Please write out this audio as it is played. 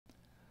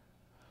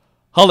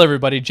Hello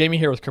everybody, Jamie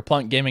here with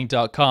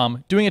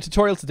kerplunkgaming.com, doing a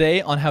tutorial today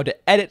on how to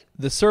edit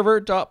the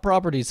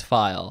Server.Properties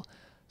file.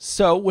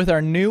 So with our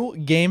new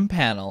game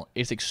panel,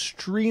 it's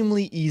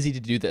extremely easy to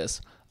do this.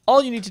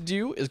 All you need to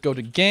do is go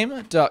to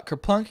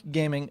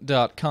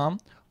game.kerplunkgaming.com,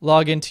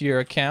 log into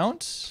your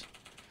account.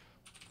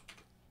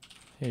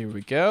 Here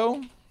we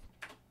go.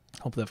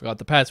 Hopefully I forgot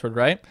the password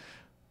right.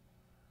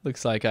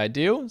 Looks like I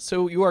do.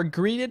 So you are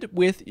greeted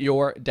with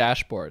your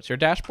dashboard. So your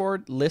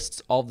dashboard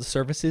lists all the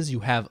services you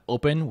have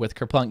open with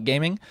Kerplunk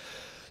Gaming.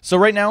 So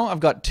right now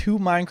I've got 2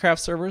 Minecraft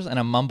servers and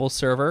a Mumble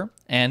server.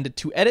 And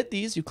to edit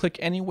these, you click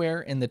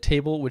anywhere in the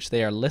table which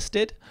they are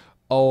listed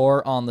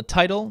or on the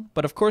title.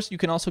 But of course you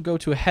can also go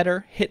to a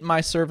header, hit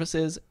My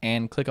Services,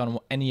 and click on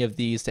any of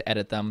these to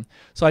edit them.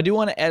 So I do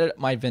want to edit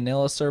my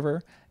vanilla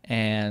server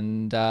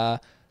and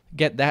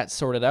get that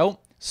sorted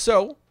out.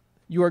 So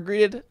you are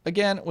greeted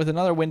again with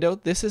another window.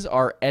 This is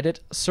our edit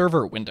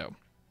server window.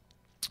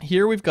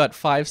 Here we've got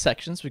 5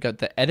 sections. We've got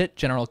the edit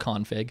general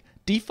config,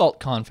 default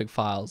config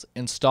files,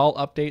 install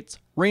updates,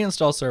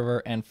 reinstall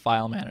server, and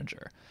file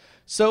manager.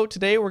 So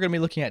today we're going to be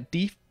looking at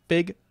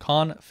default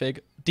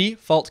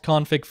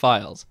config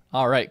files.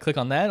 All right, click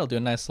on that. It'll do a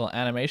nice little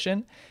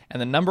animation.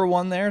 And the number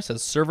 1 there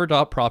says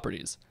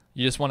server.properties.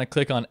 You just want to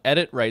click on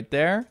edit right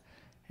there,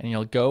 and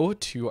you'll go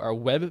to our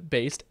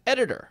web-based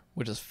editor,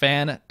 which is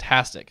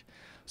fantastic.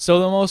 So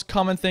the most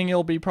common thing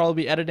you'll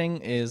probably be editing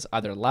is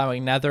either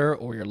allowing nether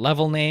or your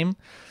level name.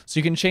 So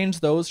you can change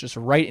those just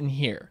right in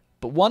here.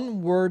 But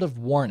one word of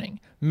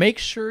warning, make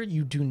sure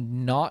you do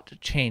not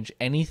change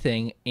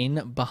anything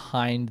in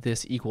behind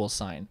this equal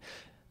sign.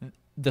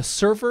 The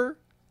server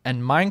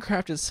and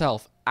Minecraft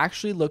itself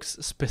actually looks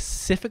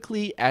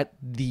specifically at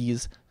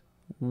these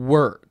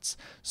words.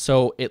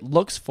 So it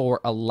looks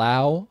for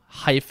allow-nether.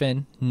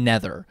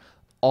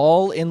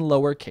 All in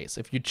lowercase.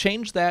 If you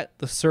change that,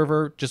 the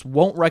server just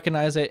won't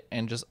recognize it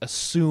and just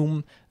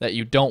assume that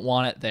you don't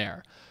want it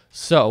there.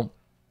 So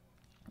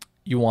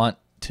you want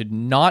to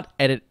not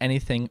edit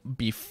anything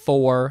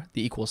before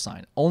the equal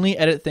sign. Only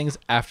edit things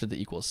after the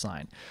equal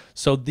sign.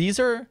 So these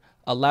are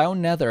allow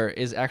nether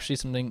is actually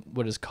something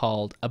what is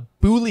called a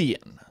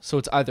Boolean. So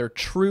it's either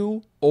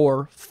true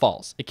or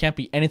false. It can't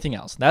be anything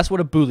else. That's what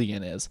a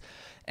Boolean is.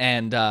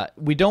 And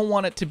we don't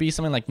want it to be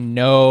something like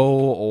no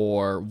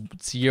or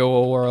 0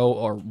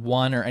 or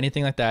 1 or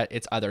anything like that.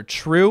 It's either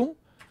true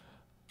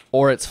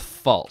or it's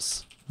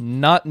false.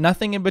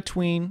 Nothing in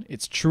between.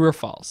 It's true or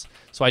false.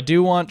 So I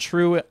do want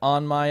true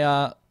on my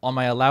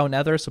allow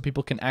nether so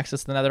people can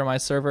access the nether on my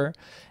server.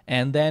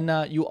 And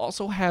then you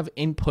also have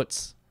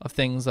inputs of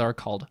things that are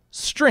called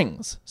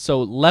strings.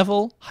 So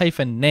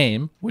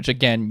level-name, which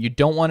again, you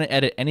don't want to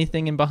edit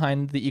anything in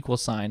behind the equal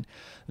sign.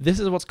 This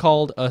is what's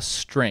called a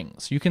string.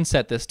 So you can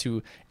set this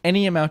to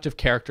any amount of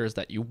characters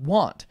that you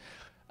want.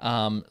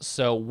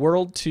 So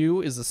world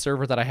 2 is the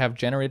server that I have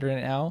generated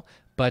right now.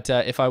 But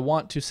if I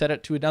want to set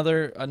it to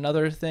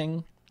another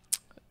thing,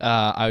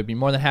 I would be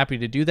more than happy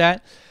to do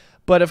that.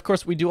 But of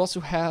course, we do also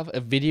have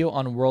a video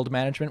on world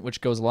management,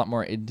 which goes a lot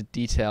more into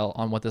detail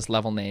on what this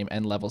level name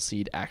and level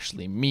seed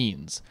actually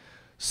means.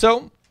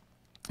 So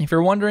if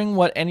you're wondering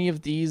what any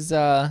of these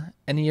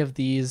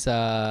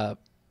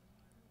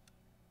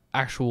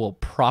actual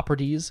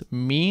properties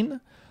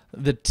mean,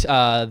 the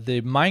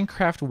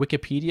Minecraft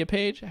Wikipedia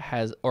page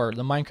has, or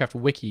the Minecraft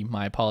Wiki,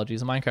 my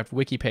apologies, the Minecraft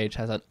Wiki page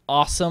has an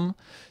awesome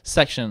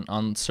section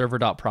on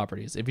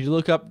server.properties. If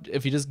you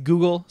just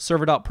Google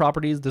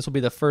server.properties, this will be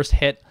the first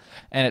hit,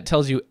 and it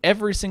tells you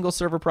every single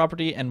server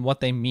property and what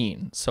they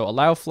mean. So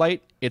allow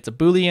flight, it's a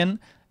Boolean,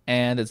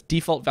 and its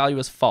default value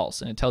is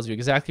false, and it tells you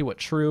exactly what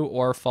true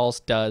or false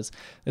does.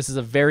 This is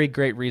a very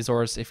great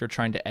resource if you're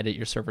trying to edit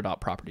your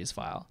server.properties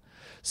file.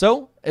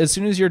 So as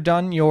soon as you're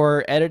done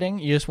your editing,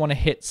 you just want to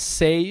hit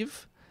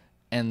save,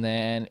 and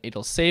then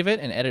it'll save it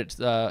and edit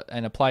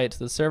and apply it to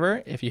the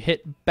server. If you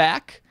hit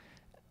back,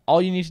 all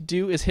you need to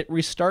do is hit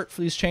restart for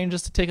these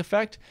changes to take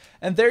effect,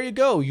 and there you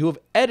go. You have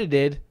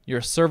edited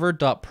your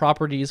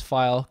server.properties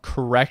file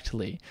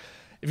correctly.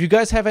 If you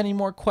guys have any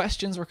more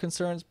questions or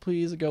concerns,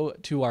 please go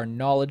to our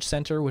Knowledge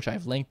Center, which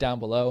I've linked down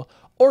below,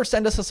 or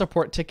send us a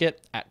support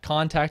ticket at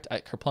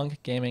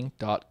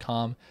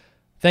contact@kerplunkgaming.com.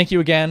 Thank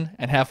you again,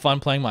 and have fun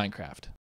playing Minecraft.